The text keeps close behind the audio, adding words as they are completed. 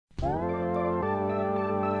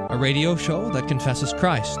a radio show that confesses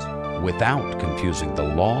Christ without confusing the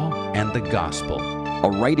law and the gospel.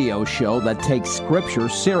 A radio show that takes Scripture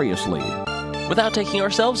seriously without taking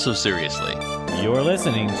ourselves so seriously. You're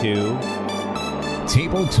listening to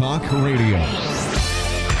Table Talk Radio.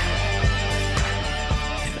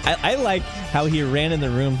 I like how he ran in the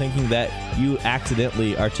room thinking that you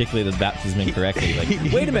accidentally articulated baptism incorrectly. Like,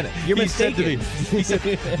 wait a minute, you're mistaken. He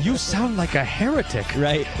said, you sound like a heretic.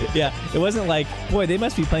 Right, yeah. It wasn't like, boy, they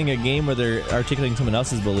must be playing a game where they're articulating someone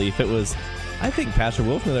else's belief. It was, I think Pastor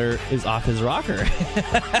Wolfmiller is off his rocker.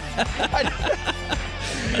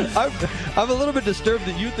 I'm a little bit disturbed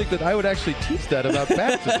that you think that I would actually teach that about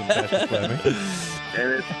baptism, Pastor Fleming.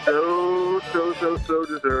 And it's so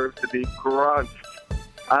deserved to be crunched.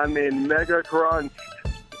 I mean, mega crunch.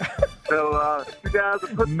 So, if you guys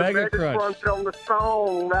would put Mega the mega crunch on the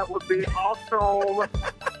song, that would be awesome.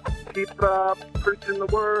 Keep preaching the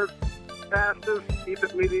word, pastors. Keep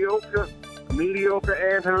it mediocre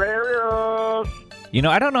and hilarious. You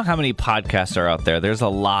know, I don't know how many podcasts are out there. There's a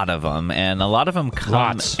lot of them, and a lot of them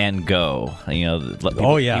come and go. You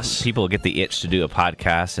know, people get the itch to do a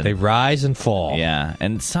podcast, and they rise and fall. Yeah,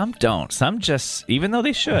 and some don't. Some just, even though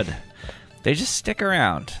they should, they just stick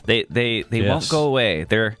around. They won't go away.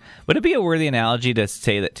 Would it be a worthy analogy to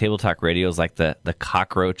say that Table Talk Radio is like the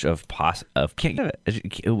cockroach of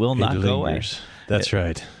it will not go away? That's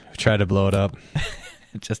right. Try to blow it up.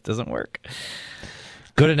 It just doesn't work.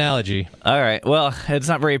 Good analogy. All right. Well, it's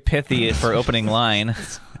not very pithy for opening line.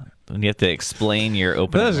 You have to explain your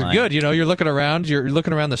opening line. That's good. You know, you're looking around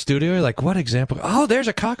the studio. You're like, what example? Oh, there's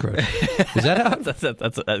a cockroach. Is that how? That's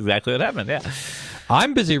exactly what happened, yeah.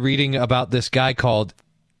 I'm busy reading about this guy called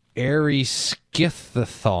Ari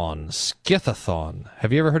Skithathon.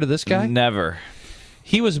 Have you ever heard of this guy? Never.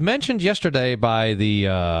 He was mentioned yesterday by the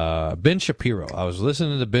Ben Shapiro. I was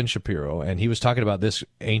listening to Ben Shapiro, and he was talking about this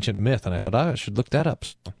ancient myth, and I thought I should look that up.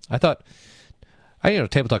 I thought,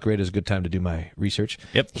 Table Talk Radio is a good time to do my research.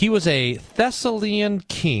 Yep. He was a Thessalian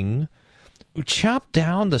king who chopped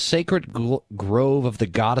down the sacred grove of the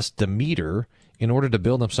goddess Demeter in order to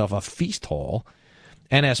build himself a feast hall,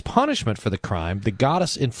 and as punishment for the crime, the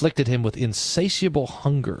goddess inflicted him with insatiable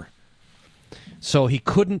hunger. So he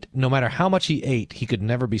couldn't, no matter how much he ate, he could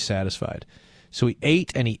never be satisfied. So he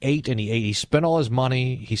ate and he ate and he ate. He spent all his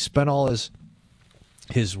money. He spent all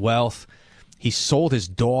his wealth. He sold his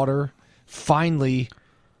daughter. Finally,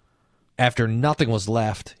 after nothing was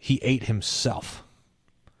left, he ate himself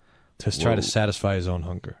to try to satisfy his own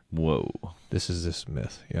hunger. Whoa. This is this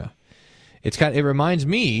myth, yeah. It reminds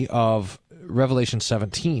me of Revelation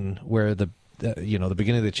 17, where the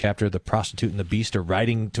beginning of the chapter, the prostitute and the beast are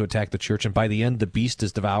riding to attack the church, and by the end, the beast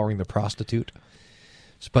is devouring the prostitute.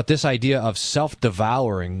 But this idea of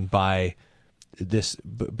self-devouring by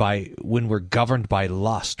when we're governed by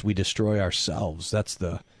lust, we destroy ourselves.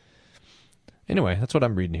 Anyway, that's what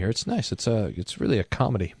I'm reading here. It's nice. It's really a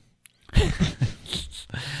comedy.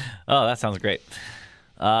 Oh, that sounds great.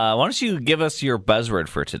 Why don't you give us your buzzword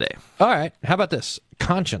for today? All right. How about this?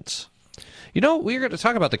 Conscience. We're going to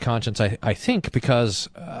talk about the conscience, I think, because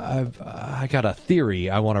I got a theory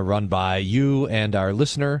I want to run by you and our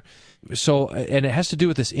listener. So, and it has to do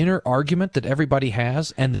with this inner argument that everybody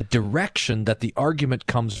has and the direction that the argument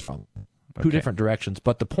comes from. Okay. Two different directions.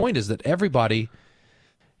 But the point is that everybody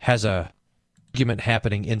has a argument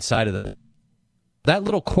happening inside of that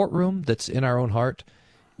little courtroom that's in our own heart.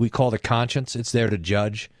 We call the conscience. It's there to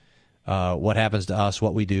judge what happens to us,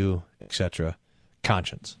 what we do, etc.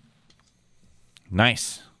 Conscience.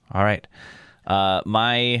 Nice. All right.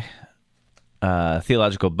 My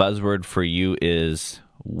theological buzzword for you is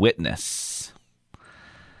witness.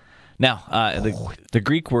 Now, the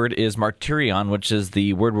Greek word is martyrion, which is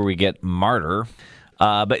the word where we get martyr.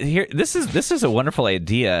 But here, this is a wonderful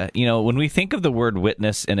idea. When we think of the word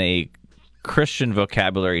witness in a Christian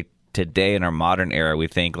vocabulary today in our modern era, we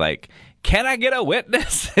think like, can I get a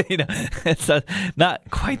witness? It's not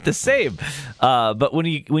quite the same. But when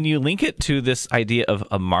you link it to this idea of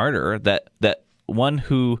a martyr, that one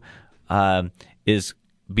who is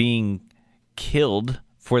being killed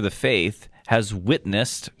for the faith has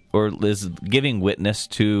witnessed or is giving witness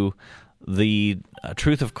to the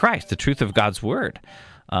truth of Christ, the truth of God's word.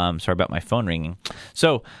 Sorry about my phone ringing.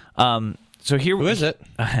 So here, who is it?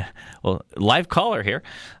 Well, live caller here.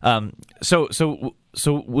 So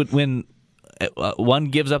when one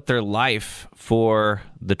gives up their life for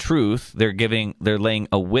the truth, they're laying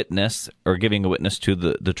a witness or giving a witness to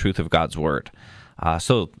the truth of God's word.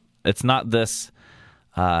 So it's not this,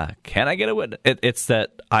 can I get a witness? It's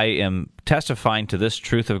that I am testifying to this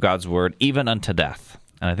truth of God's word even unto death.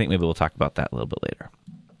 And I think maybe we'll talk about that a little bit later.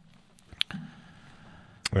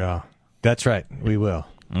 Yeah, that's right. We will.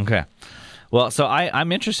 Okay. Well, so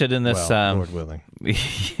I'm interested in this. Well, Lord willing.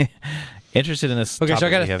 Interested in this. Okay, so I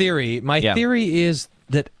topic got we a have. theory. My theory is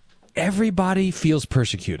that everybody feels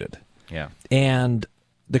persecuted. Yeah. And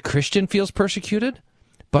the Christian feels persecuted,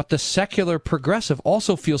 but the secular progressive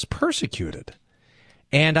also feels persecuted.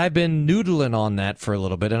 And I've been noodling on that for a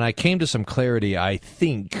little bit, and I came to some clarity, I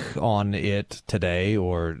think, on it today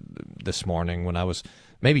or this morning when I was,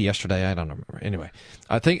 maybe yesterday, I don't remember. Anyway,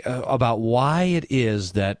 I think about why it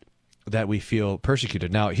is that we feel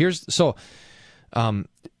persecuted. Now,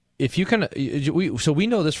 if you can, we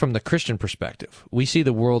know this from the Christian perspective. We see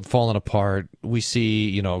the world falling apart. We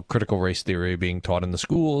see, critical race theory being taught in the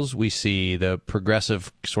schools. We see the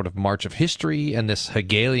progressive sort of march of history and this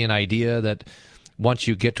Hegelian idea that once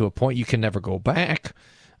you get to a point, you can never go back.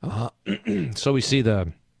 So we see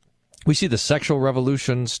the sexual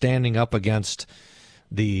revolution standing up against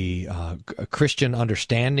the Christian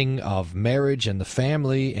understanding of marriage and the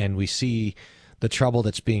family, and we see the trouble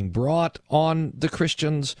that's being brought on the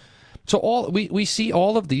Christians. So we see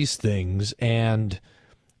all of these things, and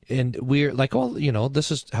we're like,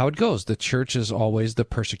 this is how it goes. The church is always the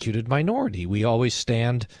persecuted minority. We always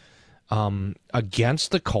stand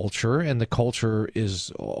against the culture, and the culture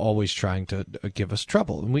is always trying to give us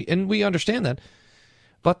trouble, and we understand that.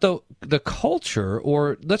 But the culture,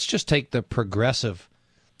 or let's just take the progressive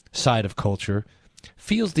side of culture,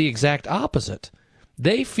 feels the exact opposite.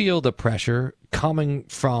 They feel the pressure coming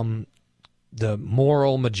from the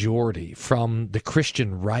moral majority, from the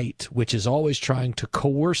Christian right, which is always trying to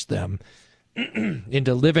coerce them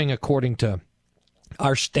into living according to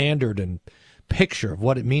our standard and picture of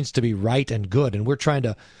what it means to be right and good. And we're trying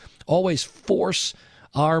to always force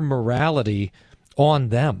our morality on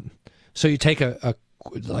them. So you take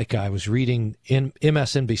like I was reading in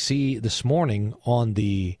MSNBC this morning on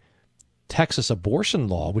the Texas abortion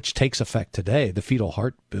law, which takes effect today, the fetal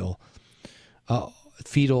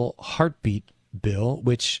heartbeat bill,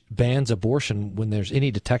 which bans abortion when there's any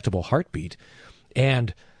detectable heartbeat.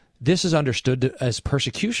 And this is understood as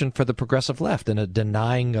persecution for the progressive left and a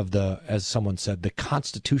denying of as someone said, the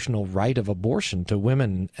constitutional right of abortion to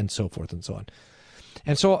women and so forth and so on.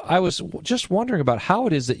 And so I was just wondering about how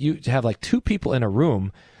it is that you have like two people in a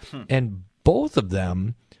room and both of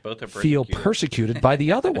them feel persecuted by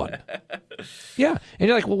the other one. Yeah. And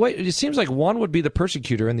you're like, well, wait, it seems like one would be the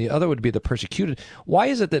persecutor and the other would be the persecuted. Why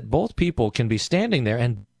is it that both people can be standing there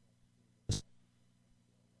and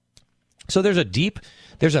so there's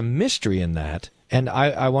a mystery in that, and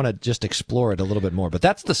I want to just explore it a little bit more, but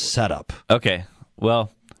that's the setup. Okay.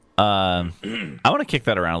 Well, I want to kick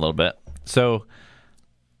that around a little bit. So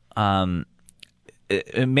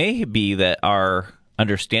it may be that our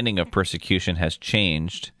understanding of persecution has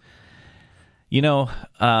changed. You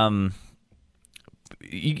probably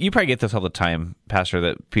get this all the time, Pastor,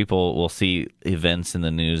 that people will see events in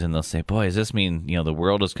the news and they'll say, boy, does this mean, the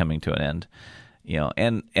world is coming to an end?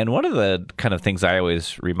 And one of the kind of things I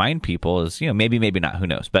always remind people is, maybe not, who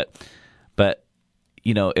knows, but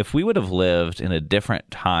if we would have lived in a different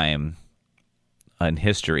time in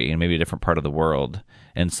history and maybe a different part of the world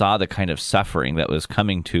and saw the kind of suffering that was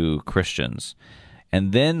coming to Christians,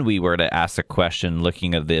 and then we were to ask the question,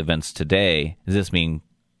 looking at the events today, does this mean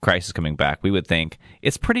Christ is coming back? We would think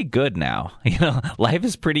it's pretty good now. Life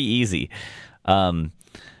is pretty easy.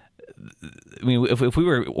 If we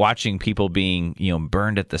were watching people being,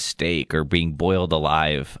 burned at the stake or being boiled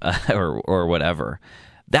alive or whatever,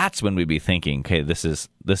 that's when we'd be thinking, okay, this is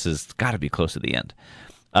got to be close to the end.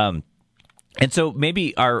 And so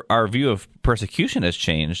maybe our view of persecution has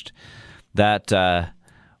changed, that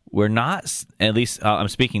we're not, at least I'm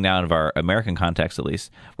speaking now of our American context at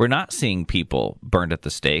least, we're not seeing people burned at the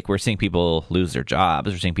stake. We're seeing people lose their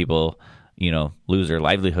jobs. We're seeing people, lose their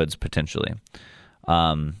livelihoods potentially.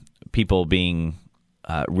 People being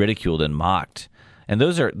ridiculed and mocked. And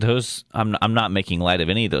those I'm not making light of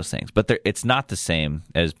any of those things, but it's not the same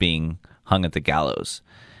as being hung at the gallows.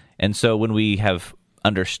 And so when we have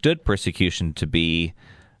understood persecution to be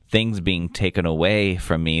things being taken away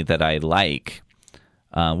from me that I like,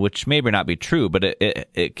 which may or not be true, but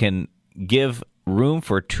it can give room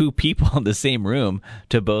for two people in the same room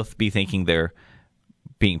to both be thinking they're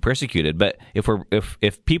being persecuted. But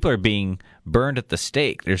if people are being burned at the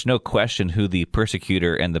stake, there's no question who the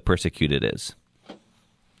persecutor and the persecuted is.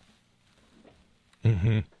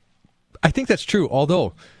 Mm-hmm. I think that's true.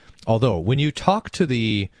 Although when you talk to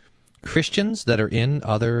the Christians that are in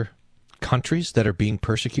other countries that are being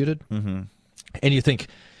persecuted, mm-hmm. and you think,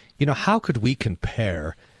 how could we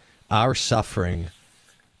compare our suffering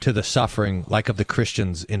to the suffering like of the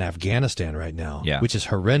Christians in Afghanistan right now, Yeah. which is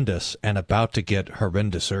horrendous and about to get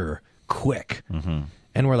horrendouser quick. Mm-hmm.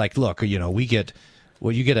 And we're like, look, you get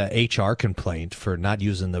a HR complaint for not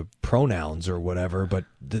using the pronouns or whatever, but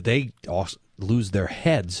they all lose their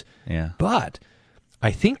heads. Yeah. But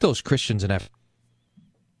I think those Christians in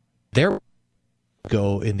they're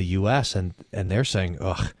go in the U.S. and they're saying,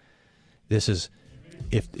 ugh, this is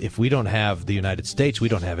if we don't have the United States, we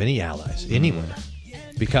don't have any allies anywhere,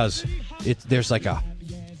 because there's like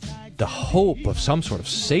the hope of some sort of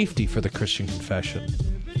safety for the Christian confession,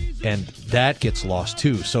 and that gets lost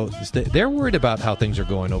too. So they're worried about how things are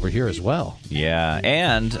going over here as well. Yeah,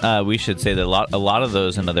 and we should say that a lot of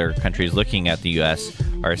those in other countries looking at the U.S.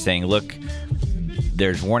 are saying, look,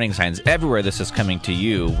 there's warning signs everywhere this is coming to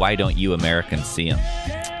you. Why don't you Americans see them?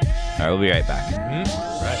 All right, we'll be right back.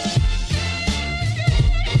 Mm-hmm. Right.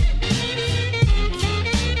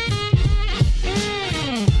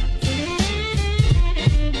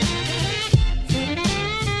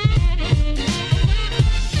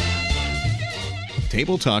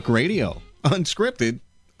 Table Talk Radio. Unscripted,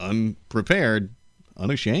 unprepared,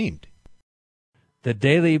 unashamed. The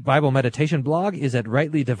daily Bible meditation blog is at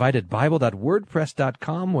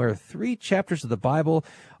rightlydividedbible.wordpress.com, where 3 chapters of the Bible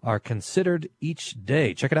are considered each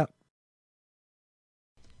day. Check it out.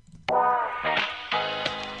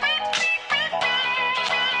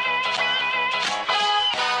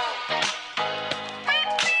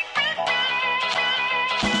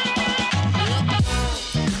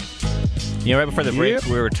 Right before the break,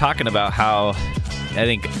 we were talking about how I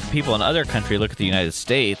think people in other countries look at the United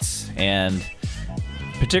States, and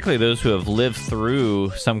particularly those who have lived through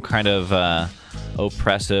some kind of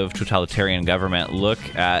oppressive totalitarian government, look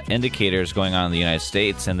at indicators going on in the United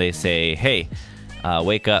States, and they say, hey,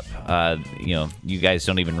 wake up. You guys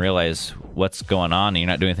don't even realize what's going on, and you're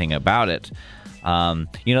not doing anything about it. And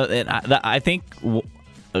I think...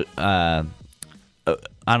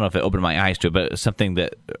 I don't know if it opened my eyes to it, but something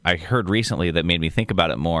that I heard recently that made me think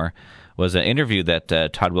about it more was an interview that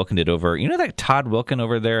Todd Wilken did over... You know that Todd Wilken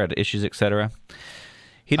over there at Issues, Etc.?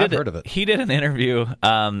 I've heard of it. He did an interview.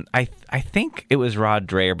 I think it was Rod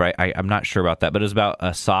Dreher, but I'm not sure about that. But it was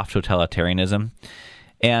about soft totalitarianism.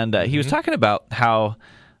 And he was talking about how,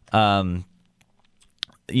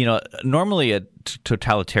 normally a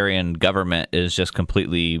totalitarian government is just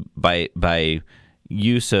completely by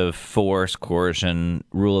use of force, coercion,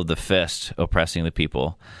 rule of the fist, oppressing the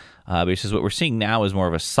people. But he says what we're seeing now is more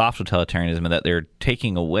of a soft totalitarianism, in that they're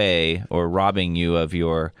taking away or robbing you of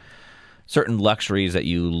your certain luxuries that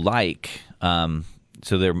you like. So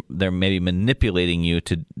they're maybe manipulating you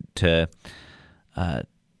to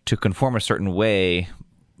conform a certain way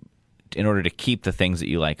in order to keep the things that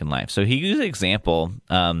you like in life. So he used an example,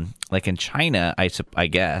 like in China, I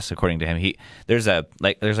guess, according to him, there's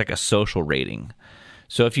like a social rating.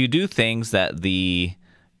 So if you do things that the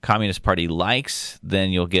Communist Party likes, then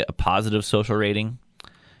you'll get a positive social rating.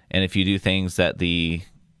 And if you do things that the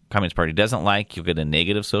Communist Party doesn't like, you'll get a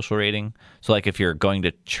negative social rating. So like if you're going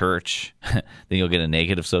to church, then you'll get a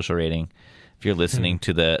negative social rating. If you're listening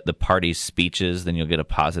to the party's speeches, then you'll get a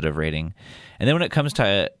positive rating. And then when it comes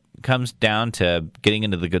down to getting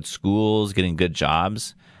into the good schools, getting good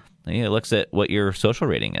jobs, it looks at what your social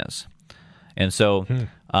rating is. And so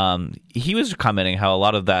he was commenting how a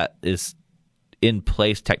lot of that is in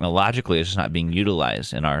place technologically, it's just not being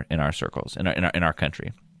utilized in our circles, in our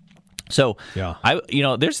country. So yeah.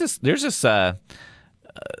 There's this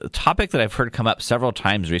topic that I've heard come up several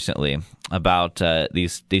times recently about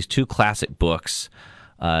these 2 classic books,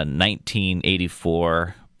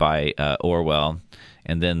 1984 by Orwell,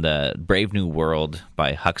 and then the Brave New World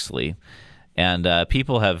by Huxley. And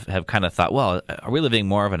people have kind of thought, well, are we living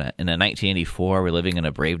more of in a 1984? Are we living in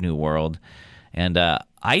a Brave New World? And I'm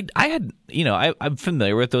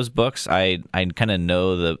familiar with those books. I kind of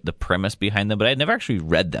know the premise behind them, but I had never actually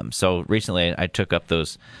read them. So recently, I took up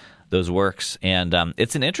those works, and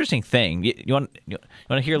it's an interesting thing. You want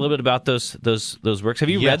to hear a little bit about those works? Have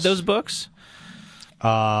you read those books?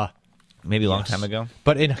 Maybe a long time ago,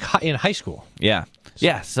 but in high school. Yeah.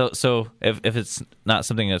 Yeah, so if it's not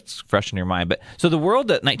something that's fresh in your mind, but so the world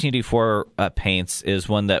that 1984 paints is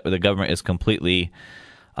one that the government is completely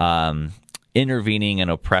intervening and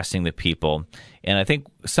oppressing the people, and I think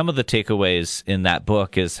some of the takeaways in that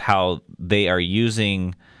book is how they are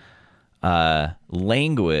using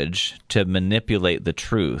language to manipulate the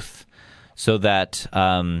truth, so that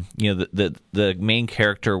the main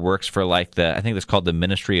character works for I think it's called the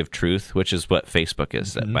Ministry of Truth, which is what Facebook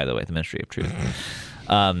is, by the way, the Ministry of Truth.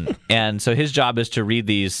 And so his job is to read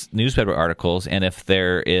these newspaper articles, and if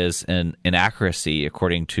there is an inaccuracy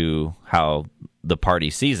according to how the party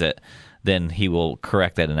sees it, then he will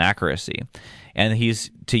correct that inaccuracy. And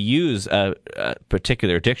he's to use a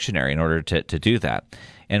particular dictionary in order to do that.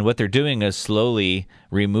 And what they're doing is slowly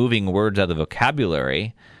removing words out of the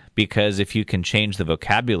vocabulary, because if you can change the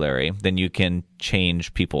vocabulary, then you can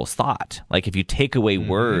change people's thought. Like if you take away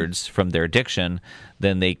words from their diction,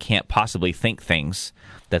 then they can't possibly think things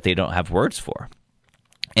that they don't have words for.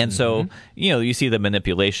 And so, you see the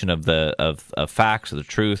manipulation of of facts, of the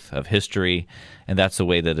truth, of history, and that's the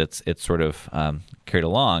way that it's sort of carried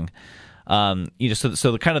along. So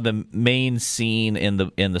the kind of the main scene in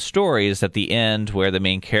the story is at the end, where the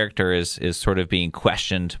main character is sort of being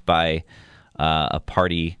questioned by a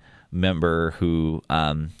party member who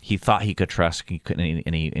he thought he could trust, he couldn't,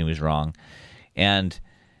 and he was wrong. And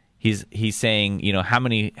he's saying, how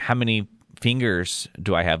many fingers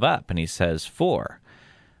do I have up? And he says 4.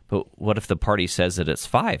 But what if the party says that it's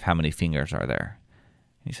 5? How many fingers are there?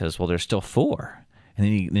 He says, well, there's still 4.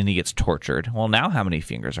 And then he gets tortured. Well, now how many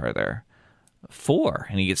fingers are there? 4.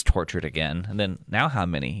 And he gets tortured again. And then now how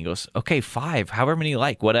many? He goes, okay, 5, however many you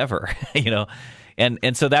like, whatever,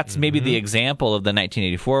 And so that's maybe the example of the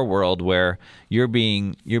 1984 world, where you're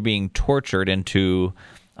being tortured into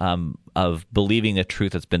of believing a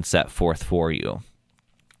truth that's been set forth for you,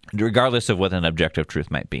 regardless of what an objective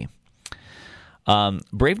truth might be.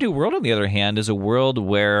 Brave New World, on the other hand, is a world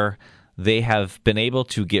where they have been able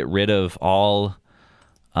to get rid of all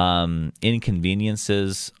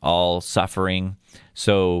inconveniences, all suffering.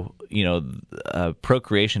 So,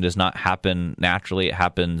 procreation does not happen naturally. It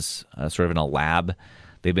happens sort of in a lab.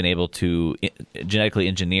 They've been able to genetically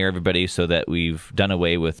engineer everybody so that we've done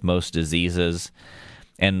away with most diseases.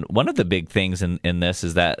 And one of the big things in this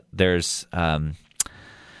is that there's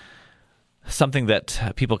something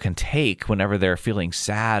that people can take whenever they're feeling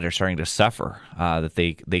sad or starting to suffer, that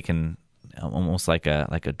they can, almost like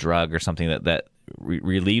a drug or something that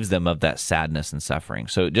relieves them of that sadness and suffering.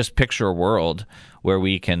 So just picture a world where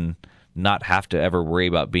we can not have to ever worry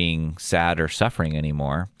about being sad or suffering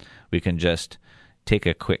anymore. We can just take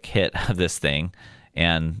a quick hit of this thing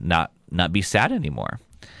and not be sad anymore.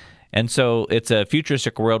 And so it's a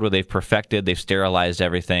futuristic world where they've sterilized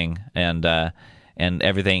everything, and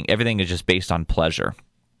everything is just based on pleasure.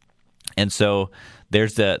 And so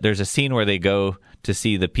there's a scene where they go to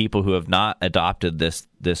see the people who have not adopted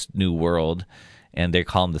this new world, and they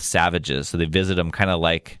call them the savages. So they visit them kind of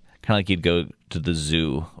like you'd go to the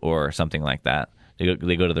zoo or something like that.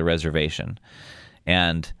 They go to the reservation,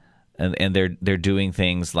 and they're doing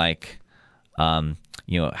things like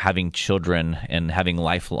having children and having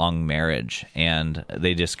lifelong marriage, and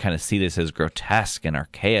they just kind of see this as grotesque and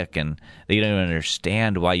archaic, and they don't even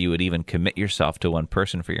understand why you would even commit yourself to one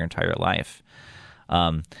person for your entire life.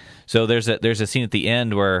 So there's a scene at the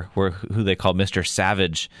end where who they call Mr.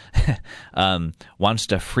 Savage wants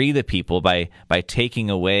to free the people by taking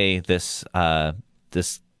away this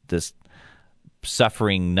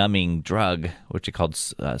suffering numbing drug, which he called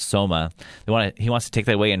Soma. He wants to take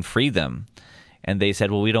that away and free them. And they said,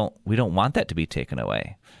 well, we don't want that to be taken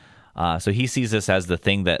away. So he sees this as the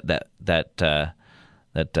thing that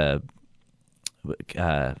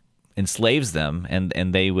enslaves them,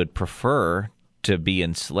 and they would prefer to be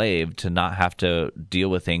enslaved, to not have to deal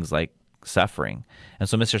with things like suffering. And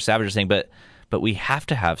so Mr. Savage is saying, but we have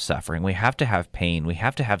to have suffering, we have to have pain, we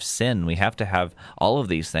have to have sin, we have to have all of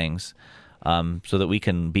these things so that we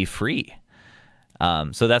can be free.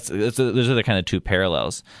 So those are the kind of two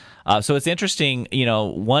parallels. So it's interesting,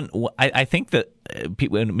 I think that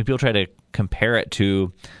when people try to compare it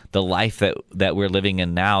to the life that we're living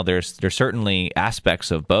in now, there's certainly aspects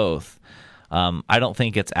of both. I don't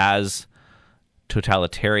think it's as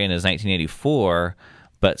totalitarian as 1984,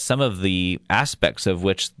 but some of the aspects of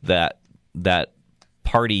which that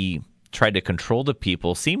party tried to control the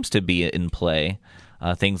people seems to be in play.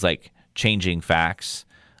 Things like changing facts,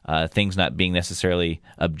 things not being necessarily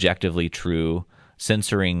objectively true,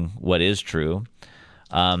 censoring what is true.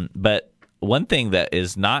 But one thing that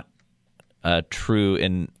is not true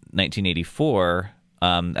in 1984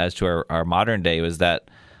 as to our modern day was that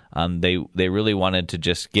they really wanted to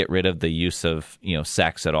just get rid of the use of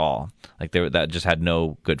sex at all. Like that just had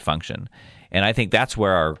no good function. And I think that's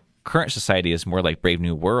where our current society is more like Brave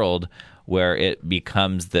New World, where it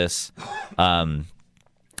becomes this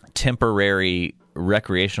temporary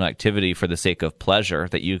recreational activity for the sake of pleasure,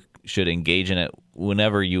 that you should engage in it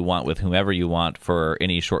whenever you want with whomever you want for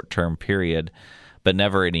any short-term period, but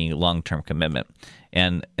never any long-term commitment.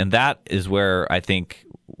 And that is where I think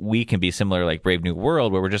we can be similar, like Brave New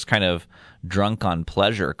World, where we're just kind of drunk on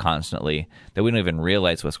pleasure constantly, that we don't even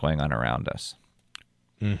realize what's going on around us.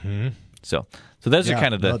 Mm-hmm. So those are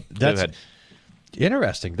kind of the... That's,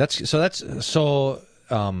 Interesting. That's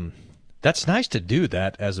nice to do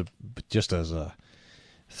that as a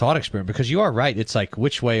thought experiment, because you are right. It's like,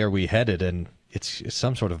 which way are we headed? And it's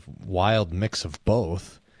some sort of wild mix of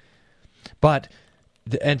both. But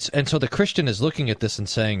and so the Christian is looking at this and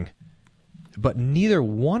saying, but neither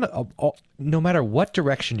one, no matter what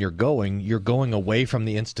direction you're going away from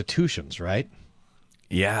the institutions, right?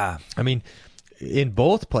 Yeah. I mean, in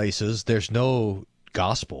both places, there's no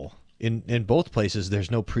gospel. In both places,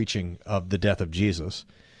 there's no preaching of the death of Jesus.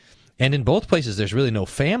 And in both places, there's really no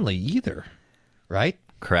family either, right?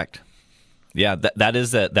 Correct. Yeah, that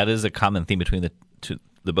is a common theme between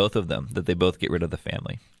the both of them, that they both get rid of the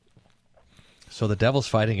family. So the devil's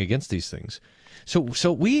fighting against these things. So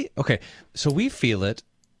we feel it,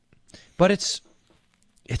 but it's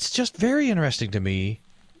just very interesting to me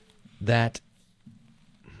that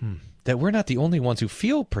we're not the only ones who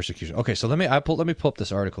feel persecution. Okay, so let me pull up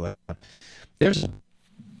this article. There's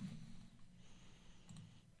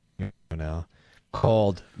now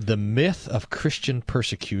called "The Myth of Christian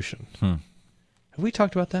Persecution." Have we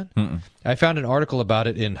talked about that? Mm-mm. I found an article about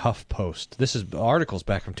it in HuffPost. This is articles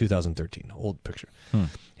back from 2013, old picture.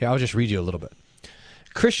 Here, I'll just read you a little bit.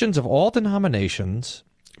 Christians of all denominations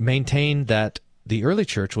maintain that the early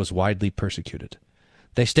church was widely persecuted.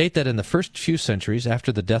 They state that in the first few centuries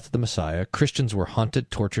after the death of the Messiah, Christians were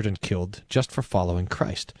hunted, tortured, and killed just for following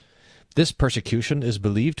Christ. This persecution is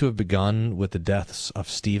believed to have begun with the deaths of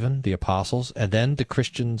Stephen, the apostles, and then the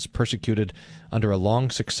Christians persecuted under a long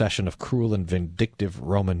succession of cruel and vindictive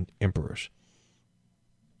Roman emperors.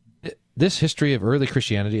 This history of early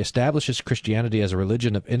Christianity establishes Christianity as a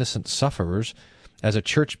religion of innocent sufferers, as a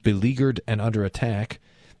church beleaguered and under attack.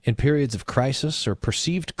 In periods of crisis or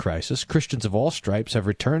perceived crisis, Christians of all stripes have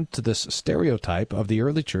returned to this stereotype of the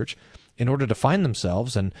early church in order to find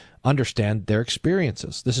themselves and understand their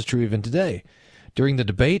experiences. This is true even today. During the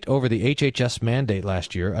debate over the HHS mandate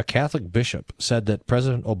last year, a Catholic bishop said that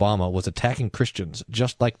President Obama was attacking Christians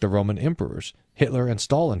just like the Roman emperors, Hitler and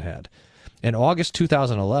Stalin had. In August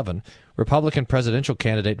 2011, Republican presidential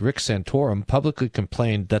candidate Rick Santorum publicly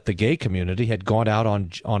complained that the gay community had gone out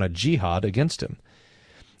on a jihad against him.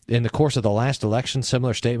 In the course of the last election,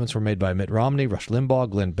 similar statements were made by Mitt Romney, Rush Limbaugh,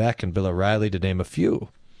 Glenn Beck, and Bill O'Reilly, to name a few.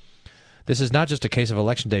 This is not just a case of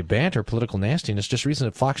election day banter, political nastiness. Just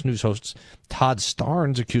recently, Fox News host Todd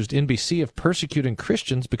Starnes accused NBC of persecuting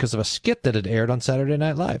Christians because of a skit that had aired on Saturday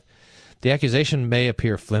Night Live. The accusation may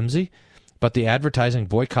appear flimsy, but the advertising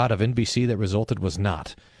boycott of NBC that resulted was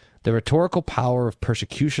not. The rhetorical power of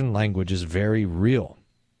persecution language is very real.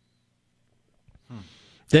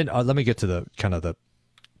 Then let me get to the kind of the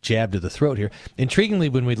jab to the throat here.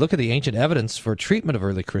 Intriguingly, when we look at the ancient evidence for treatment of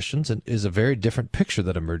early Christians, it is a very different picture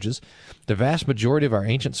that emerges. The vast majority of our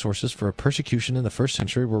ancient sources for persecution in the first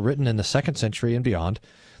century were written in the second century and beyond.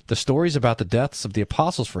 The stories about the deaths of the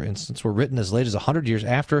apostles, for instance, were written as late as 100 years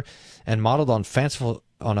after and modeled on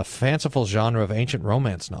a fanciful genre of ancient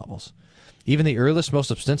romance novels. Even the earliest,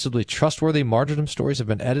 most ostensibly trustworthy martyrdom stories have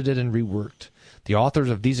been edited and reworked. The authors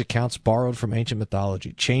of these accounts borrowed from ancient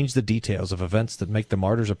mythology, changed the details of events that make the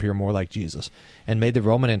martyrs appear more like Jesus, and made the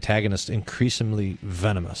Roman antagonists increasingly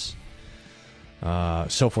venomous,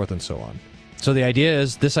 so forth and so on. So the idea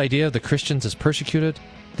is, this idea of the Christians as persecuted,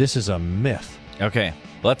 this is a myth. Okay,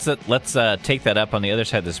 let's take that up on the other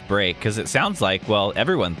side of this break, because it sounds like, well,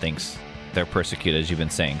 everyone thinks they're persecuted, as you've been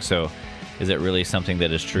saying. So is it really something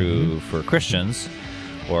that is true for Christians,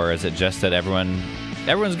 or is it just that everyone's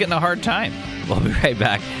getting a hard time? We'll be right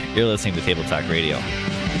back. You're listening to Table Talk Radio.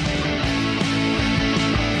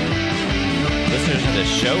 Listeners of this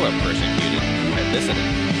show are persecuted. Right, listen.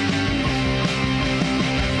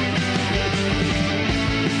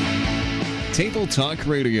 Table Talk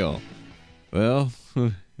Radio. Well,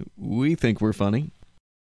 we think we're funny.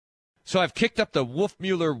 So I've kicked up the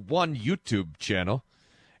Wolfmueller 1 YouTube channel,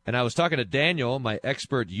 and I was talking to Daniel, my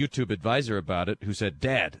expert YouTube advisor, about it, who said,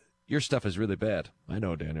 "Dad, your stuff is really bad." I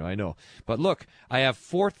know, Daniel, I know. But look, I have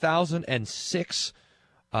 4,006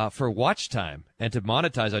 for watch time. And to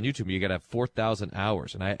monetize on YouTube, you got to have 4,000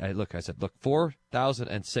 hours. And I said, look,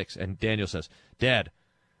 4,006. And Daniel says, "Dad,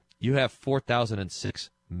 you have 4,006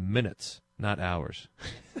 minutes, not hours."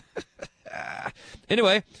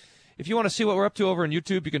 Anyway, if you want to see what we're up to over on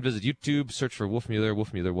YouTube, you can visit YouTube, search for Wolfmueller.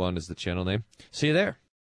 Wolfmueller 1 is the channel name. See you there.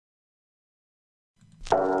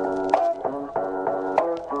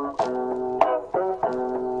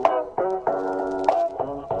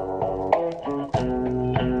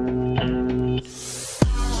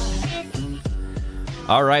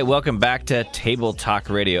 All right, welcome back to Table Talk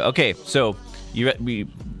Radio. Okay, so we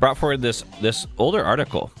brought forward this older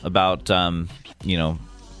article about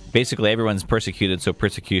basically everyone's persecuted, so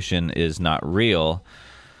persecution is not real.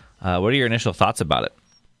 What are your initial thoughts about it?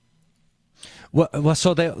 Well,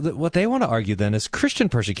 so what they want to argue then is Christian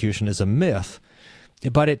persecution is a myth,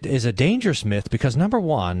 but it is a dangerous myth because, number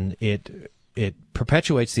one, it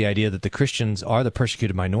perpetuates the idea that the Christians are the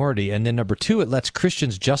persecuted minority, and then number two, it lets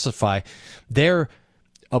Christians justify their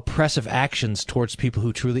oppressive actions towards people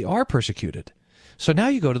who truly are persecuted. So now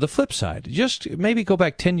you go to the flip side. Just maybe go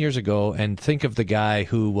back 10 years ago and think of the guy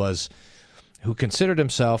who considered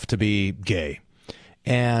himself to be gay,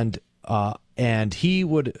 and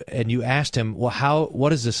you asked him, well,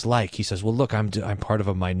 what is this like? He says, well, look, I'm part of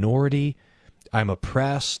a minority. I'm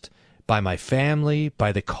oppressed by my family,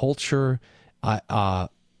 by the culture. I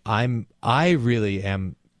really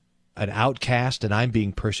am an outcast, and I'm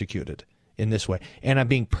being persecuted in this way. And I'm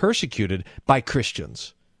being persecuted by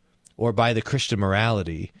Christians or by the Christian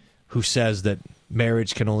morality who says that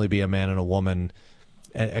marriage can only be a man and a woman,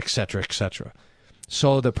 et cetera, et cetera.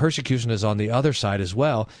 So the persecution is on the other side as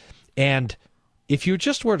well. And if you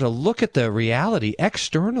just were to look at the reality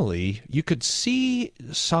externally, you could see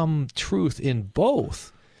some truth in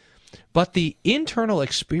both. But the internal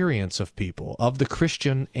experience of people, of the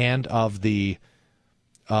Christian and of the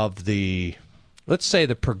let's say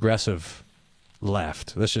the progressive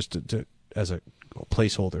left, let's just as a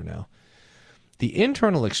placeholder now, the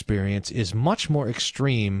internal experience is much more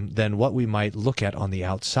extreme than what we might look at on the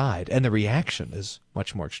outside, and the reaction is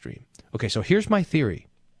much more extreme. Okay, so here's my theory.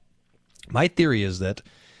 My theory is that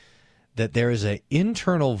there is an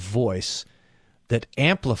internal voice that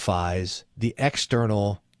amplifies the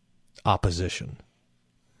external opposition.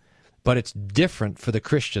 But it's different for the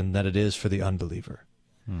Christian than it is for the unbeliever.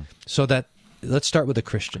 So that, let's start with the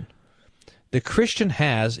Christian. The Christian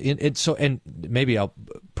has, and maybe I'll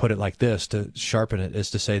put it like this to sharpen it,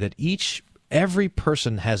 is to say that every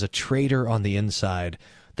person has a traitor on the inside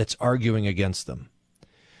that's arguing against them.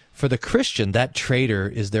 For the Christian, that traitor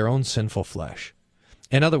is their own sinful flesh.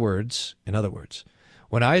 In other words,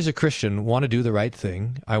 when I as a Christian want to do the right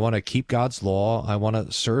thing, I want to keep God's law, I want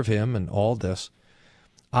to serve Him and all this,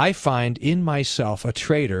 I find in myself a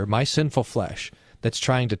traitor, my sinful flesh, that's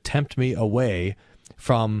trying to tempt me away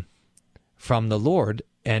from the Lord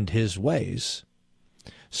and His ways.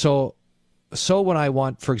 So when I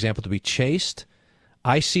want, for example, to be chaste,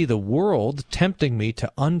 I see the world tempting me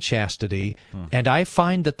to unchastity, and I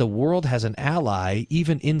find that the world has an ally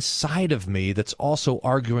even inside of me that's also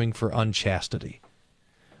arguing for unchastity.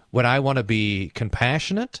 When I want to be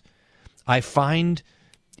compassionate, I find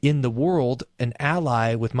in the world an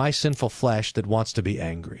ally with my sinful flesh that wants to be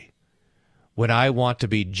angry. When I want to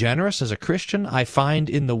be generous as a Christian, I find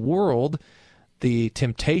in the world the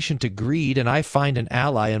temptation to greed, and I find an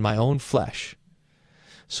ally in my own flesh.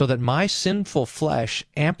 So that my sinful flesh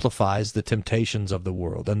amplifies the temptations of the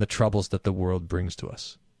world and the troubles that the world brings to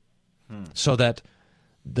us. So that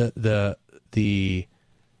the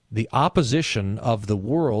opposition of the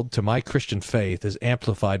world to my Christian faith is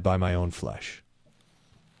amplified by my own flesh.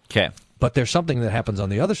 Okay. But there's something that happens on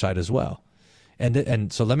the other side as well.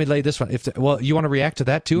 And so let me lay this one. You want to react to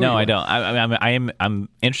that too? No, I don't. I'm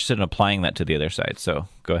interested in applying that to the other side. So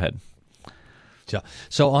go ahead.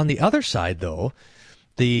 So on the other side, though,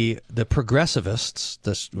 the progressivists,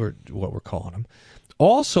 what we're calling them,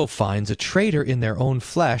 also finds a traitor in their own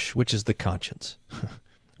flesh, which is the conscience,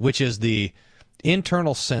 which is the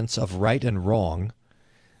internal sense of right and wrong,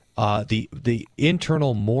 the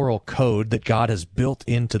internal moral code that God has built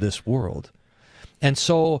into this world. And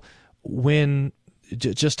so when,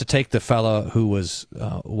 just to take the fella who was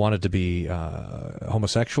wanted to be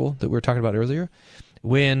homosexual that we were talking about earlier,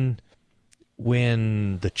 when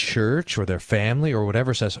the church or their family or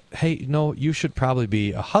whatever says, hey, no, you should probably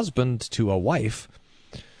be a husband to a wife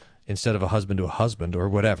instead of a husband to a husband or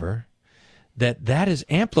whatever, that is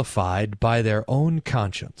amplified by their own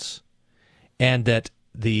conscience, and that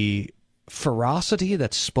the ferocity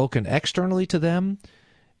that's spoken externally to them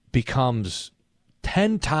becomes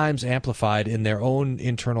 10 times amplified in their own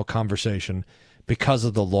internal conversation because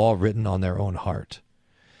of the law written on their own heart.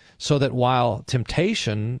 So that while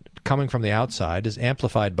temptation coming from the outside is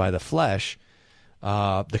amplified by the flesh,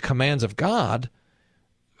 the commands of God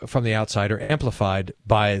from the outside are amplified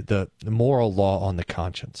by the moral law on the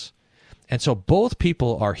conscience. And so both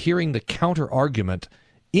people are hearing the counter-argument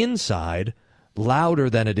inside louder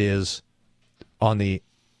than it is on the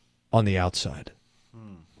outside.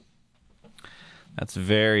 That's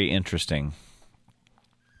very interesting.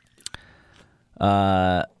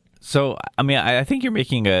 So, I mean, I think you're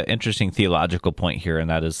making an interesting theological point here, and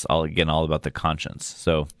that is all about the conscience.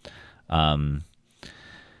 So,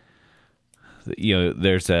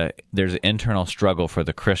 there's an internal struggle for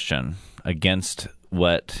the Christian against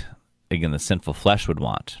what, again, the sinful flesh would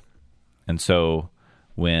want. And so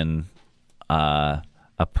when a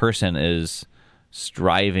person is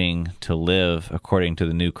striving to live according to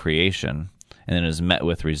the new creation and then is met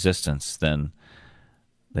with resistance, then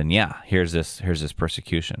here's this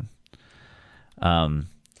persecution.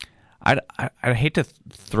 I'd hate to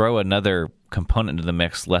throw another component into the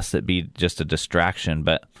mix lest it be just a distraction,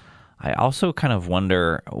 but I also kind of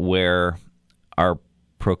wonder where our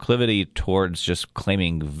proclivity towards just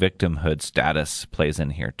claiming victimhood status plays in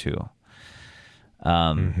here too.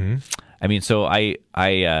 I mean, so I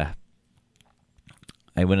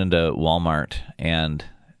went into Walmart and,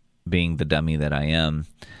 being the dummy that I am,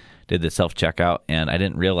 did the self-checkout, and I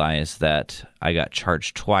didn't realize that I got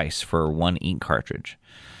charged twice for one ink cartridge.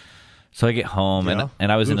 So I get home and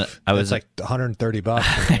I was that's like $130.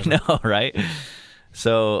 I know, right?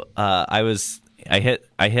 So I hit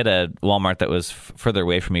a Walmart that was further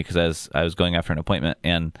away from me because I was going after an appointment,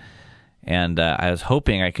 and I was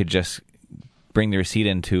hoping I could just bring the receipt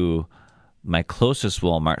into my closest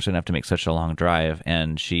Walmart so I didn't have to make such a long drive.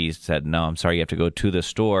 And she said, "No, I'm sorry, you have to go to the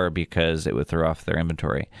store because it would throw off their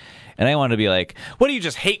inventory." And I wanted to be like, "What, do you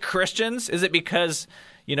just hate Christians? Is it because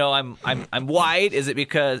I'm white? Is it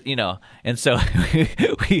because And so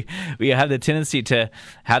we have the tendency to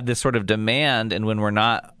have this sort of demand, and when we're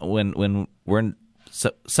not, when we're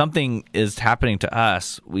something is happening to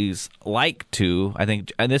us, we like to, I think,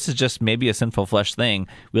 and this is just maybe a sinful flesh thing,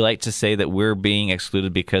 we like to say that we're being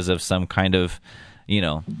excluded because of some kind of,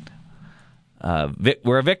 we're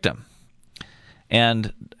a victim.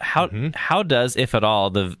 And how does, if at all,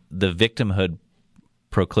 the victimhood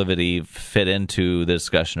proclivity fit into the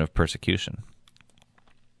discussion of persecution?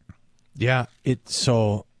 Yeah,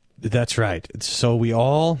 so that's right. So we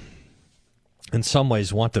all, in some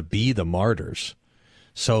ways, want to be the martyrs.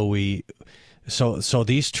 So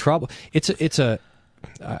these trouble.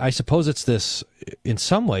 I suppose it's this. In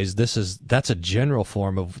some ways, that's a general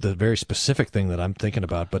form of the very specific thing that I'm thinking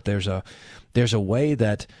about. But there's a way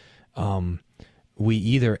that we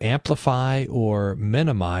either amplify or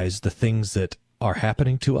minimize the things that are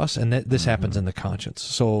happening to us, and that this happens in the conscience.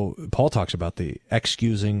 So Paul talks about the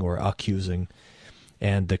excusing or accusing,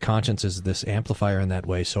 and the conscience is this amplifier in that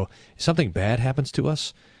way. So if something bad happens to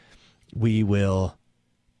us, we'll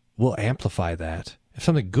amplify that. If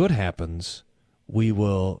something good happens, we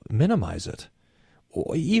will minimize it.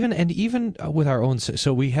 Even with our own sins.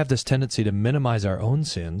 So we have this tendency to minimize our own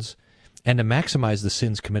sins and to maximize the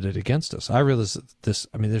sins committed against us. I realized this.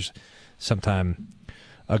 I mean, there's some time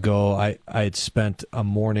ago, I had spent a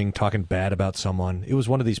morning talking bad about someone. It was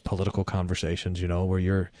one of these political conversations, where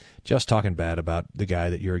you're just talking bad about the guy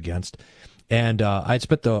that you're against. And I'd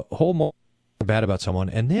spent the whole morning bad about someone,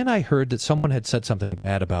 and then I heard that someone had said something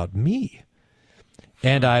bad about me.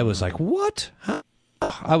 And I was like, what?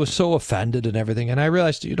 I was so offended and everything. And I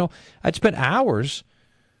realized, I'd spent hours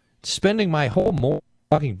spending my whole morning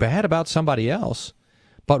talking bad about somebody else.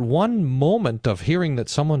 But one moment of hearing that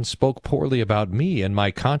someone spoke poorly about me, and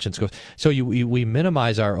my conscience goes. So we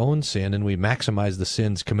minimize our own sin and we maximize the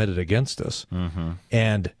sins committed against us,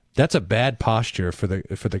 and that's a bad posture for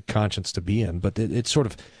the conscience to be in. But it's sort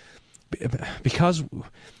of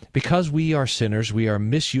because we are sinners, we are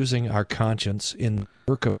misusing our conscience in the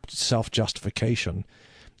work of self-justification,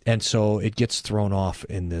 and so it gets thrown off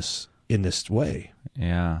in this way.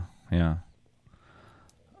 Yeah.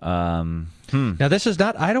 Now, this is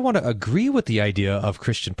not. I don't want to agree with the idea of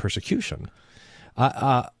Christian persecution.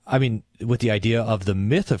 I mean, with the idea of the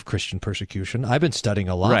myth of Christian persecution. I've been studying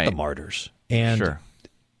a lot the martyrs and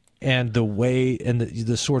the way and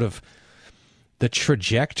the sort of the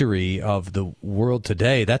trajectory of the world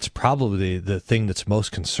today. That's probably the thing that's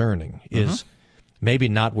most concerning. Is maybe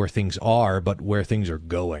not where things are, but where things are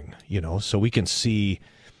going. So we can see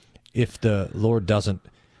if the Lord doesn't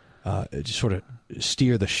sort of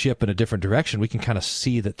steer the ship in a different direction, we can kind of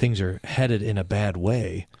see that things are headed in a bad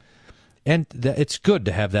way. And it's good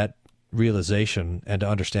to have that realization and to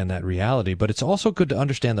understand that reality, but it's also good to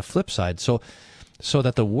understand the flip side, so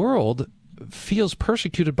that the world feels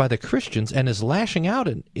persecuted by the Christians and is lashing out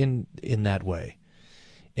in that way.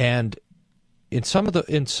 And in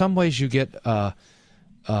some ways you get a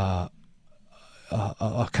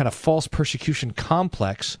kind of false persecution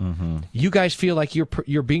complex. You guys feel like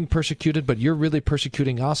you're being persecuted, but you're really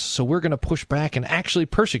persecuting us, so we're going to push back and actually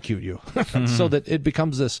persecute you, so that it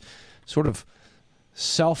becomes this sort of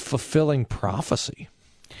self-fulfilling prophecy.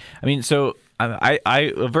 I mean, so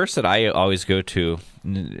a verse that I always go to,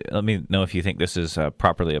 let me know if you think this is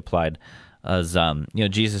properly applied.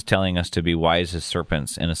 Jesus telling us to be wise as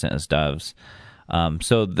serpents, innocent as doves,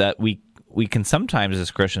 so that we can sometimes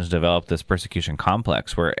as Christians develop this persecution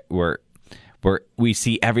complex where we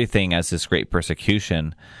see everything as this great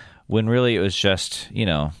persecution, when really it was just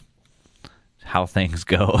how things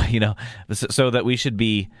go, so that we should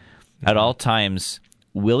be at all times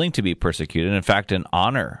willing to be persecuted. In fact, an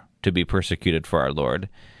honor to be persecuted for our Lord,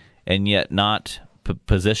 and yet not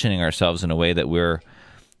positioning ourselves in a way that we're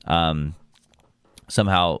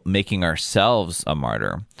somehow making ourselves a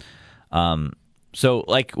martyr. So,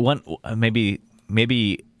 like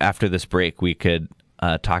maybe after this break, we could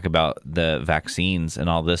talk about the vaccines and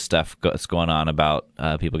all this stuff that's going on about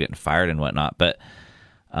people getting fired and whatnot. But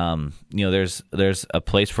there's a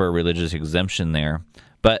place for a religious exemption there.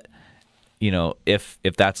 But if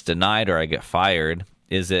that's denied or I get fired,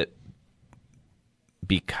 is it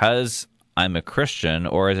because I'm a Christian,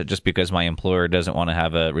 or is it just because my employer doesn't want to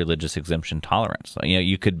have a religious exemption tolerance?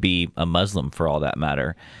 You could be a Muslim for all that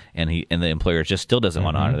matter, and the employer just still doesn't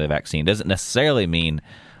want to honor the vaccine. Doesn't necessarily mean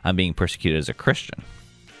I'm being persecuted as a Christian.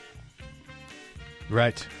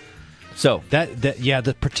 Right. So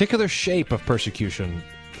the particular shape of persecution.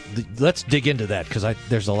 Let's dig into that, because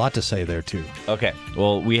there's a lot to say there too. Okay.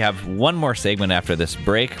 Well, we have one more segment after this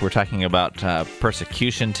break. We're talking about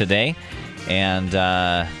persecution today, and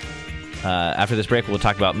after this break, we'll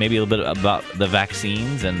talk about maybe a little bit about the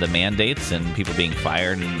vaccines and the mandates and people being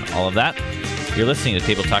fired and all of that. You're listening to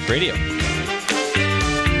Table Talk Radio.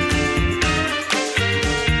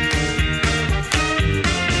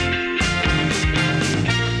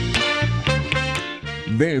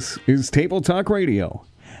 This is Table Talk Radio.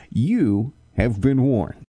 You have been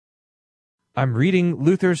warned. I'm reading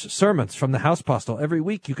Luther's sermons from the House Postil every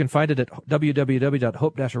week. You can find it at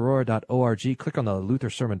www.hope-aurora.org. Click on the Luther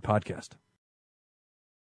Sermon Podcast.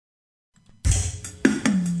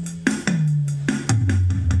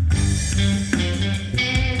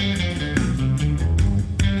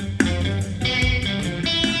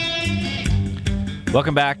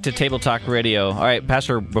 Welcome back to Table Talk Radio. All right,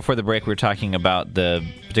 Pastor, before the break, we were talking about the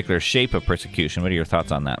particular shape of persecution. What are your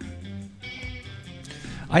thoughts on that?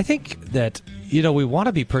 I think that, we want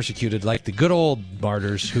to be persecuted like the good old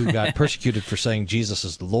martyrs who got persecuted for saying Jesus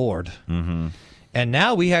is Lord. Mm-hmm. And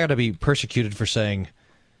now we have to be persecuted for saying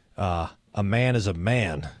a man is a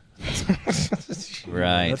man.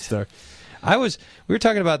 Right. We were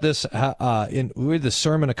talking about this we had this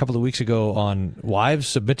sermon a couple of weeks ago on wives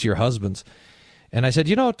submit to your husbands. And I said,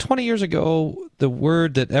 20 years ago, the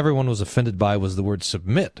word that everyone was offended by was the word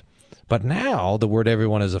submit. But now the word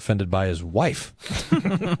everyone is offended by is wife.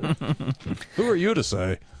 Who are you to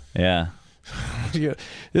say? Yeah.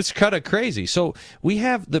 It's kind of crazy. So we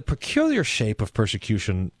have the peculiar shape of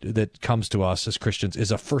persecution that comes to us as Christians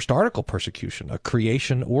is a first article persecution, a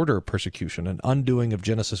creation order persecution, an undoing of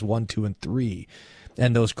Genesis 1, 2, and 3,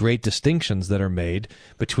 and those great distinctions that are made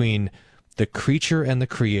between the creature and the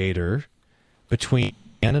creator, between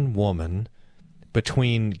man and woman,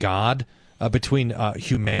 between God, between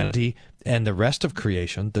humanity and the rest of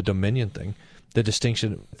creation, the dominion thing, the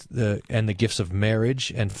distinction and the gifts of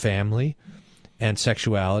marriage and family and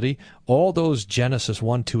sexuality. All those Genesis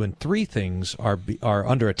 1, 2, and 3 things are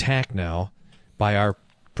under attack now by our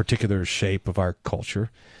particular shape of our culture.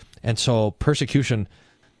 And so persecution,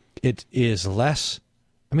 it is less,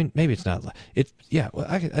 maybe it's not,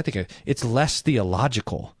 I think it's less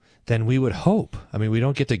theological than we would hope. We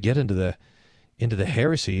don't get into the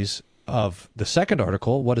heresies of the second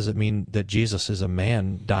article. What does it mean that Jesus is a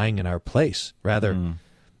man dying in our place? Rather,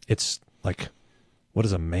 it's like, what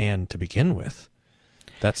is a man to begin with?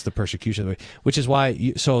 That's the persecution, which is why.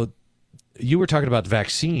 You were talking about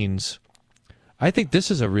vaccines. I think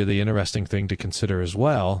this is a really interesting thing to consider as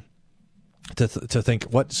well. To think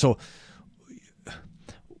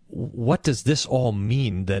what does this all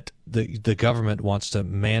mean that the government wants to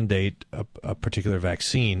mandate a particular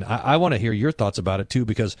vaccine? I want to hear your thoughts about it too,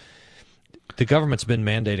 because the government's been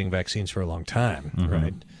mandating vaccines for a long time,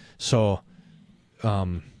 right? So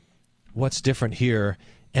what's different here?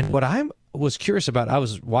 And what I was curious about, I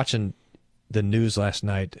was watching the news last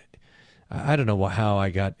night. I don't know how I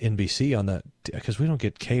got NBC on that, because we don't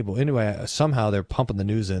get cable. Anyway, somehow they're pumping the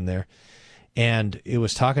news in there. And it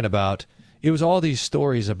was talking about, it was all these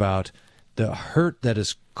stories about the hurt that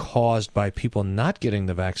is caused by people not getting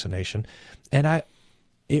the vaccination. And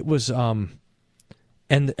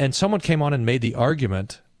and someone came on and made the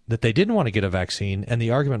argument that they didn't want to get a vaccine. And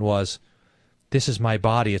the argument was, this is my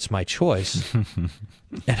body, it's my choice. And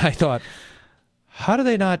I thought, how do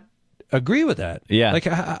they not agree with that? Yeah. Like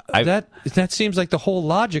that seems like the whole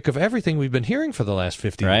logic of everything we've been hearing for the last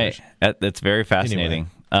 50 years. Right. That's very fascinating.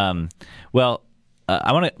 Well,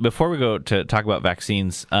 I want to, before we go to talk about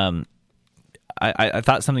vaccines, I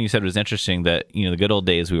thought something you said was interesting, that, the good old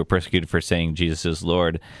days we were persecuted for saying Jesus is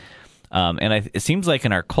Lord. It seems like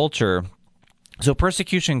in our culture, so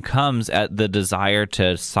persecution comes at the desire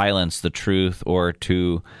to silence the truth or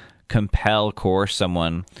to coerce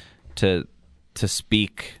someone to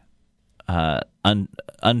speak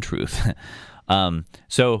untruth.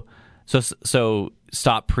 So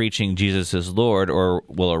stop preaching Jesus is Lord, or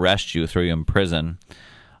we'll arrest you, throw you in prison.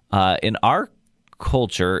 In our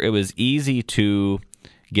culture, it was easy to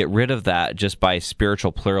get rid of that just by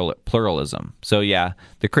spiritual pluralism. So yeah,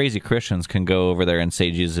 the crazy Christians can go over there and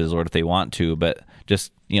say Jesus is Lord if they want to, but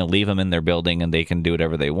just leave them in their building and they can do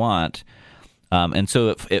whatever they want. And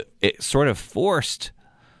so it sort of forced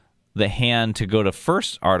the hand to go to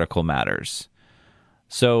first article matters.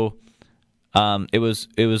 So it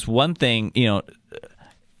was one thing, it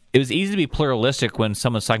was easy to be pluralistic when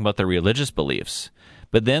someone's talking about their religious beliefs,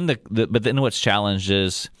 but then then what's challenged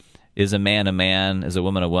is a man, is a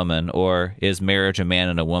woman, or is marriage a man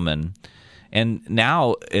and a woman? And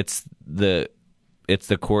now it's the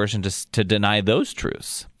coercion to deny those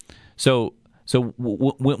truths. So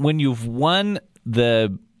when you've won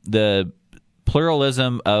the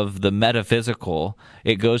pluralism of the metaphysical,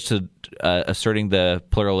 it goes to asserting the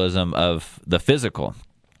pluralism of the physical.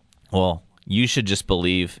 Well, you should just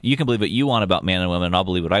believe. You can believe what you want about man and woman, and I'll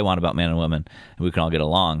believe what I want about man and woman, and we can all get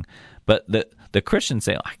along. But the Christians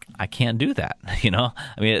say, I can't do that. I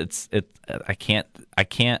mean, I can't.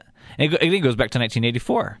 And I think it goes back to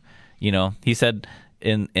 1984. He said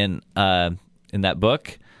in that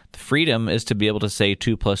book, freedom is to be able to say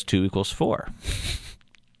 2 + 2 = 4.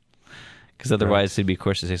 Because otherwise, they'd be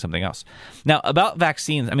coerced to say something else. Now, about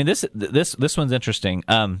vaccines, I mean, this one's interesting.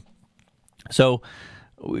 So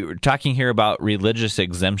we were talking here about religious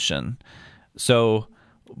exemption. So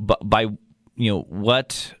by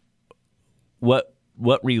what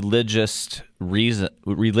religious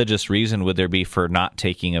reason would there be for not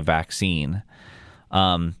taking a vaccine?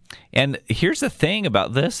 And here's the thing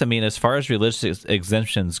about this. I mean, as far as religious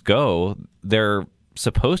exemptions go, they're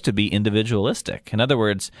supposed to be individualistic. In other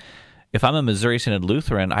words, if I'm a Missouri Synod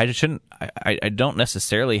Lutheran, I don't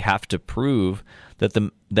necessarily have to prove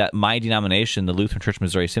that my denomination, the Lutheran Church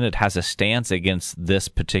Missouri Synod, has a stance against this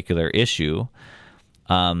particular issue.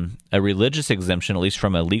 A religious exemption, at least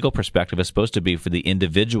from a legal perspective, is supposed to be for the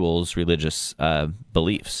individual's religious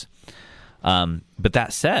beliefs. But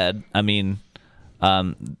that said, I mean,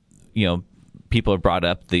 people have brought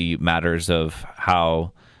up the matters of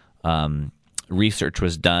how research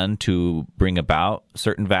was done to bring about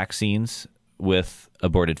certain vaccines with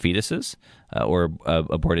aborted fetuses or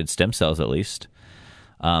aborted stem cells, at least.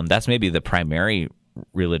 That's maybe the primary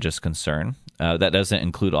religious concern. That doesn't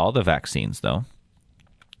include all the vaccines, though.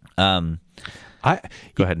 Go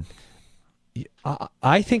ahead.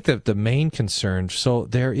 I think that the main concern, so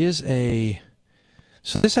this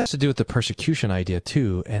has to do with the persecution idea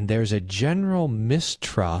too, and there's a general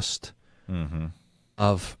mistrust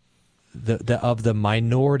of the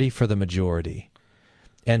minority for the majority.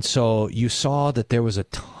 And so you saw that there was a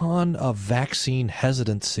ton of vaccine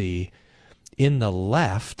hesitancy in the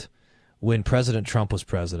left when President Trump was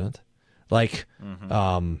president. Like,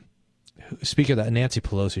 Speaker Nancy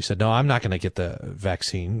Pelosi said, no, I'm not going to get the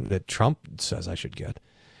vaccine that Trump says I should get.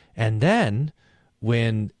 And then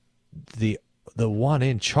when the one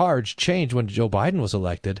in charge changed, when Joe Biden was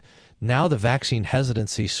elected, now the vaccine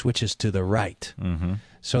hesitancy switches to the right.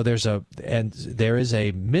 So there is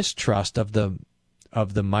a mistrust of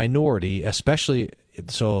the minority, especially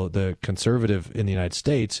so the conservative in the United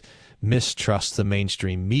States mistrusts the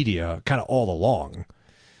mainstream media kind of all along,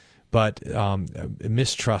 but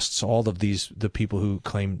mistrusts all of the people who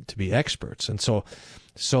claim to be experts. And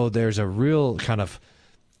so there's a real kind of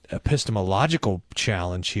epistemological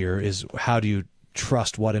challenge here, is how do you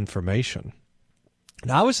trust what information?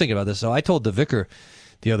 Now, I was thinking about this. So I told the vicar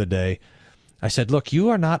the other day, I said, look,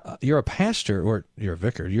 you're a pastor, or you're a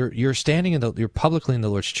vicar. You're standing you're publicly in the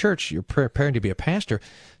Lord's church. You're preparing to be a pastor.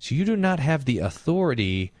 So you do not have the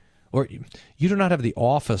authority, or you do not have the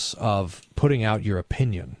office of putting out your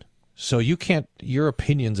opinion. So you can't, your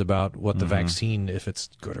opinions about what the vaccine, if it's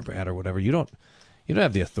good or bad or whatever, you don't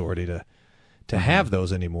have the authority to have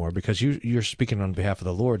those anymore, because you're speaking on behalf of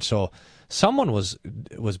the Lord. So someone was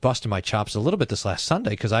busting my chops a little bit this last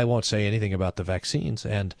Sunday because I won't say anything about the vaccines.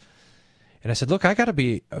 And I said, look, I got to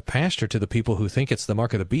be a pastor to the people who think it's the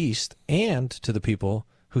mark of the beast, and to the people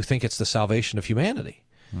who think it's the salvation of humanity.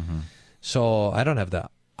 So I don't have the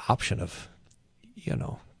option of,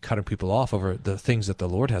 cutting people off over the things that the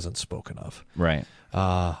Lord hasn't spoken of. Right.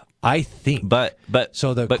 I think. But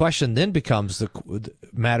So the question then becomes the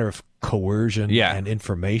matter of coercion and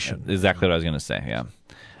information. Exactly what I was going to say. Yeah,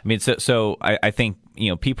 I mean, so I think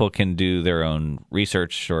people can do their own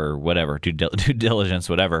research or whatever, due diligence,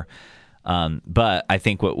 whatever. But I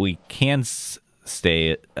think what we can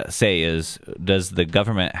say is, does the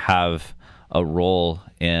government have a role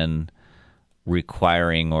in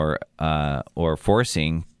requiring or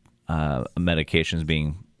forcing medications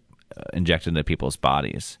being injected into people's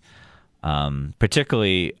bodies?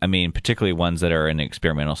 Particularly ones that are in the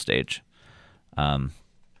experimental stage.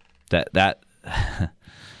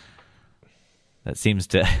 That seems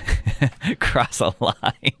to cross a line.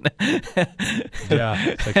 Yeah,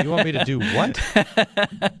 it's like, you want me to do what?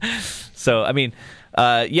 So, I mean,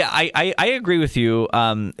 I agree with you.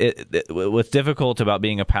 What's difficult about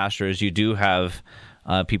being a pastor is you do have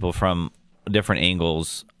people from different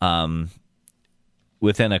angles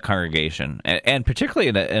within a congregation, and particularly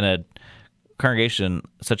in a congregation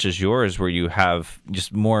such as yours, where you have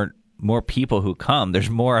just more people who come. There's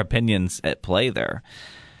more opinions at play there.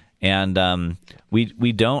 And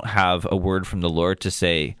we don't have a word from the Lord to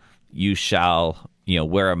say, you shall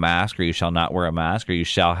wear a mask, or you shall not wear a mask, or you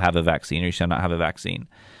shall have a vaccine, or you shall not have a vaccine.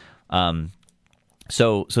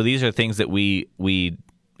 So these are things that we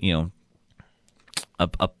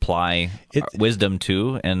apply wisdom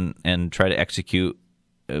to and try to execute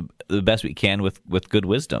the best we can with good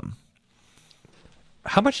wisdom.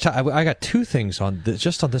 How much time? I got two things on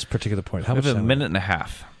just on this particular point. How we much have a time? minute and a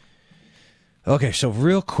half. Okay, so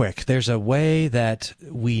real quick, there's a way that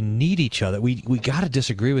we need each other. We got to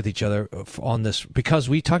disagree with each other on this, because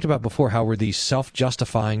we talked about before how we're these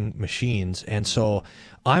self-justifying machines, and so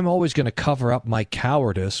I'm always going to cover up my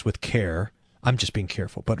cowardice with care. I'm just being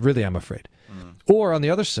careful, but really I'm afraid. Or on the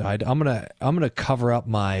other side, I'm gonna cover up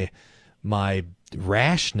my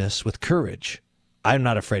rashness with courage. I'm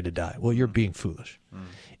not afraid to die. Well, you're being foolish.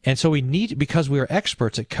 And so we need, because we are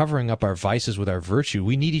experts at covering up our vices with our virtue,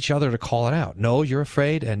 we need each other to call it out. No, you're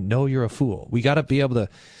afraid, and no, you're a fool. We got to be able to,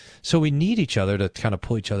 so we need each other to kind of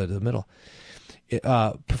pull each other to the middle.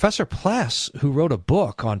 Professor Pless, who wrote a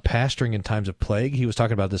book on pastoring in times of plague, he was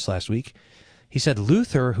talking about this last week. He said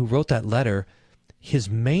Luther, who wrote that letter, his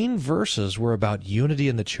main verses were about unity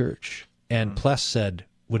in the church. And Pless said,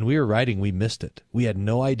 when we were writing, we missed it. We had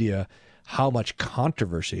no idea how much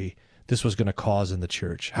controversy this was going to cause in the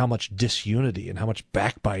church, how much disunity and how much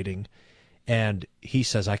backbiting. And he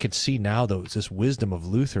says, I could see now this wisdom of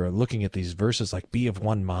Luther, looking at these verses like, be of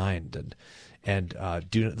one mind and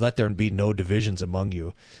do let there be no divisions among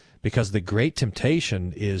you, because the great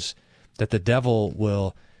temptation is that the devil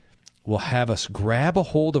will have us grab a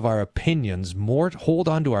hold of our opinions, hold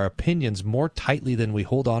on to our opinions more tightly than we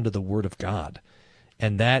hold on to the Word of God.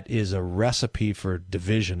 And that is a recipe for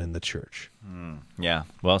division in the church. Yeah,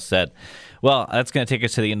 well said. Well, that's going to take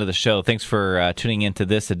us to the end of the show. Thanks for tuning in to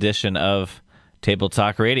this edition of Table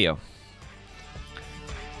Talk Radio.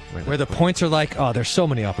 Where the points are like, there's so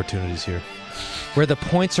many opportunities here. Where the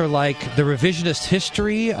points are like the revisionist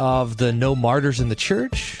history of the no martyrs in the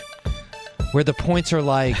church. Where the points are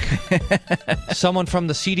like someone from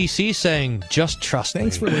the CDC saying, just trust me.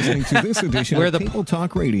 Thanks for listening to this edition of Table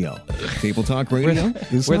Talk Radio. Table Talk Radio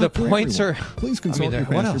is where not the for points everyone. are. Please consult your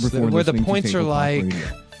what pastor else? before Where the listening points to are Table Talk like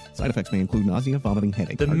Radio. Side effects may include nausea, vomiting,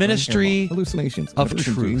 headache, the heartburn, ministry hallucinations, of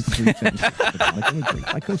aversion to truth. incomplete sentences, hypnotic imagery,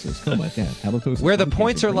 psychosis, coma, death, halitosis, Where the lung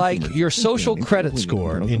points cancer, are brain like tumors, your brain social bleeding, credit bleeding, score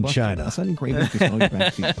internal in combustion, China. a sudden craving to smell your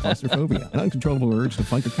backseat, claustrophobia, an uncontrollable urge to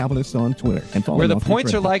fight the capitalists on Twitter, and Where the off your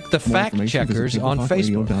points are credit. like the For more fact information, visit checkers on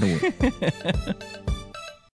Facebook. tabletalkradio.org.